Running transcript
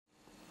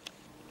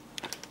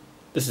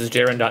This is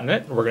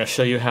jren.net. We're going to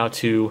show you how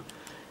to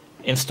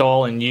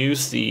install and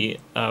use the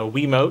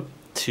Wiimote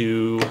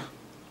to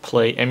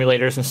play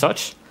emulators and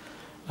such.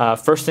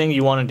 First thing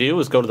you want to do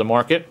is go to the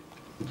market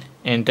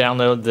and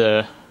download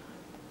the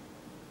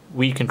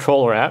Wii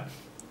controller app.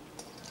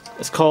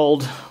 It's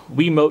called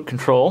Wiimote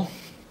Control.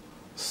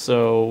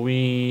 So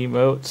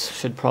Wiimote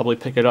should probably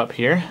pick it up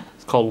here.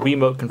 It's called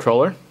Wiimote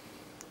Controller.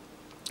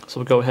 So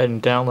we'll go ahead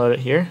and download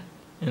it here.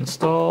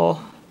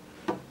 Install.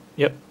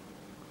 Yep.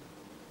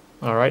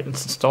 Alright,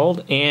 it's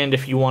installed. And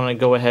if you want to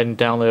go ahead and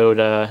download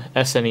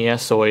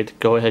SNesoid,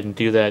 go ahead and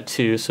do that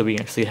too, so we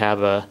can actually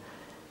have a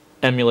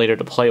emulator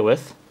to play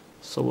with.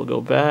 So we'll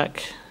go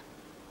back.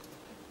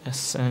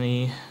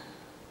 SNesoid,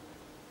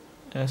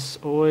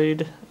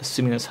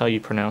 assuming that's how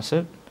you pronounce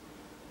it.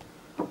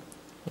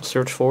 We'll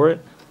search for it.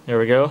 There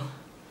we go.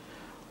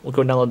 We'll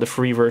go download the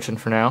free version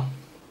for now.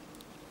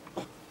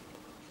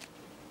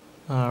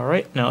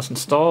 Alright, now it's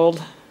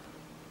installed.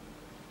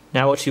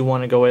 Now what you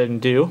want to go ahead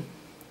and do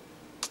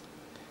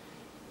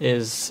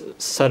is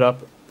set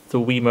up the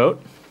Wiimote.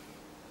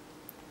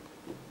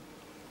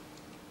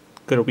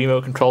 Go to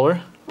Wiimote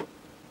Controller.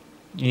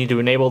 You need to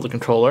enable the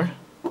controller,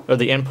 or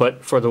the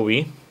input for the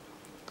Wii.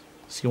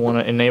 So you want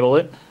to enable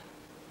it.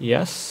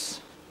 Yes.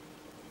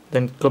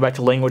 Then go back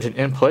to language and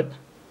input.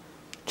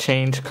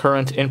 Change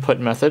current input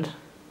method.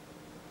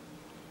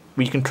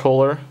 Wii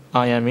controller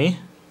IME.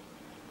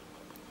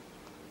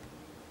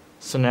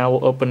 So now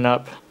we'll open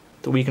up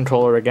the Wii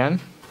controller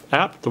again.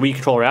 The Wii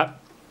controller app.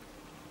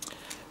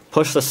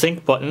 Push the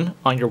sync button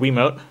on your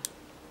Wiimote.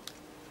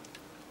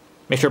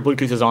 Make sure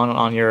Bluetooth is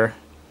on your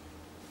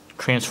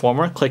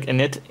transformer. Click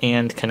init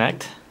and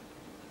connect.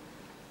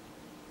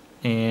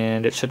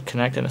 And it should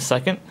connect in a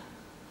second.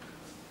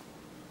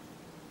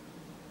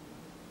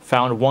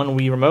 Found one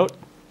Wii remote.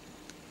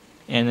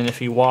 And then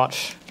if you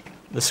watch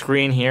the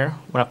screen here,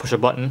 when I push a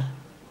button,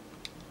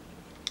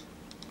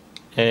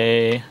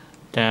 A,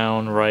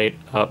 down, right,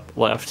 up,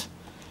 left,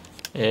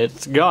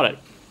 it's got it.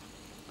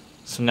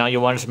 So now you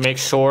want to make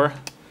sure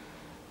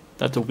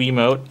that the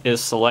Wiimote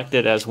is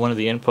selected as one of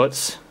the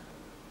inputs.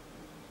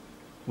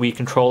 Wii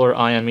controller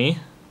IME.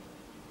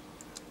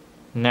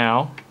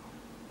 Now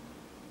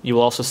you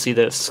will also see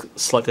that it's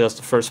selected as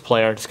the first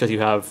player just because you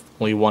have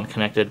only one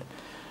connected.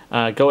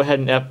 Go ahead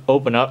and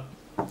open up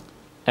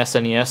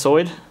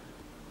SNesoid.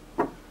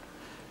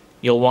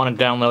 You'll want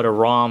to download a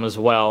ROM as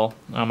well.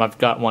 I've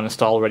got one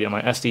installed already on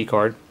my SD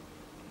card.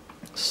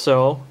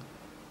 So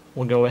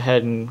we'll go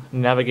ahead and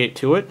navigate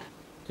to it.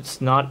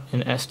 It's not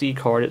an SD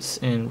card, it's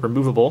in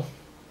removable.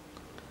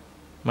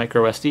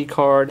 Micro SD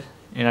card,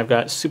 and I've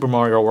got Super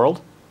Mario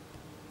World.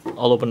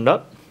 I'll open it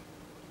up.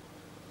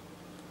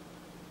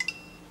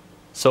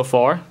 So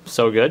far,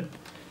 so good.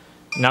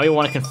 Now we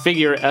want to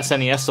configure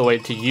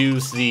SNesoid to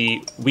use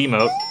the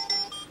Wiimote.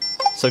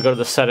 So go to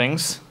the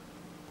settings,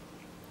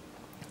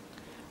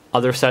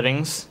 other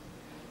settings,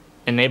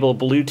 enable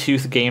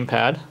Bluetooth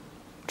gamepad,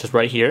 which is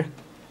right here.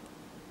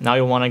 Now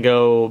you want to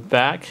go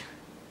back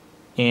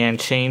and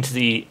change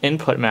the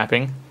input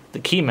mapping, the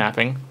key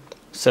mapping.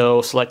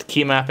 So select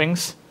key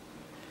mappings,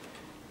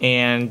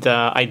 and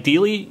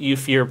ideally,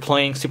 if you're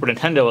playing Super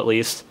Nintendo at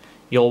least,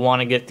 you'll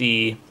want to get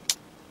the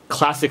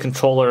classic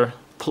controller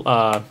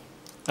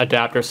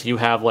adapter, so you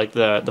have like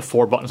the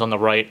 4 buttons on the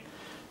right,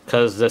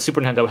 because the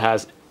Super Nintendo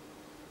has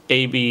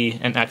A, B,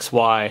 and X,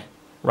 Y.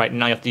 Right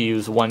now you have to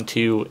use 1,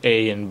 2,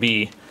 A, and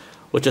B,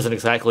 which isn't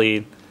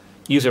exactly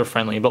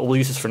user-friendly, but we'll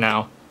use this for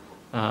now.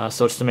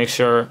 So just to make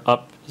sure,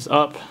 up is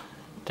up,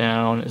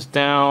 down is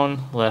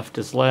down, left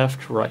is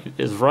left, right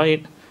is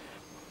right.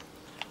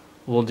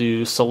 We'll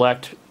do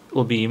select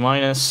will be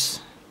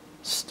minus,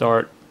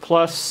 start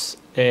plus,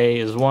 A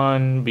is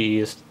 1, B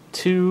is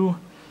 2.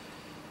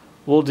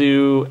 We'll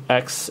do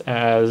X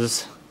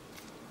as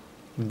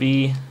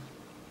B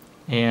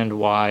and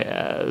Y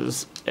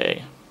as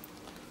A.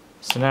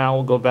 So now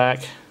we'll go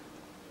back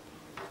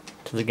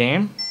to the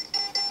game.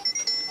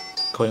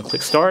 Go ahead and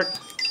click start,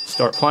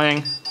 start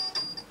playing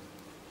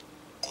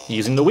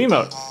using the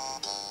Wiimote.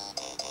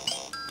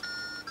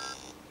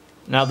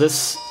 Now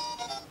this,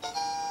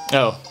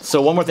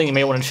 so one more thing you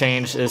may want to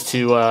change is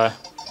to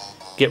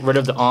get rid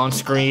of the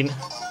on-screen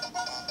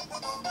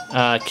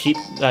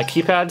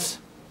keypads,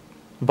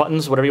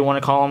 buttons, whatever you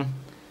want to call them.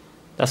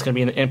 That's going to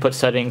be in the input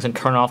settings, and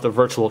turn off the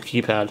virtual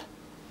keypad.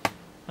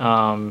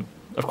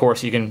 Of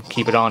course, you can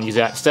keep it on, use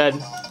that instead,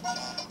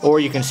 or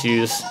you can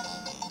choose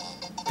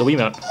the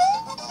Wiimote.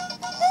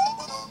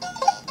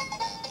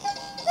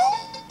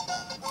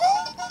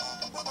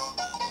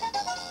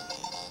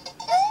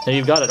 There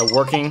you've got it, a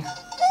working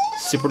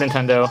Super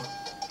Nintendo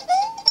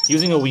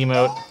using a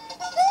Wiimote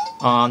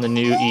on the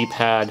new Eee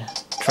Pad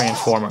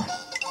Transformer.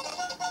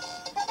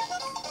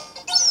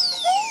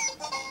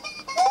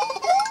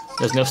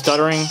 There's no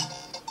stuttering.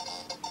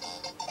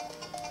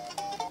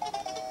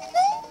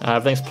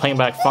 Everything's playing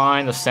back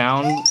fine. The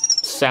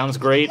sounds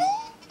great.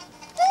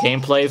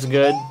 Gameplay is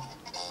good.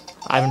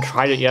 I haven't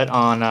tried it yet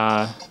on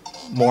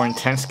more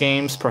intense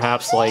games,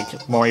 perhaps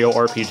like Mario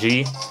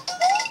RPG.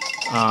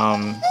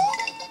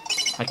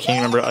 I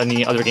can't remember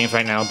any other games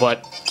right now,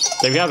 but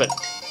there you have it.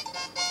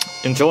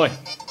 Enjoy.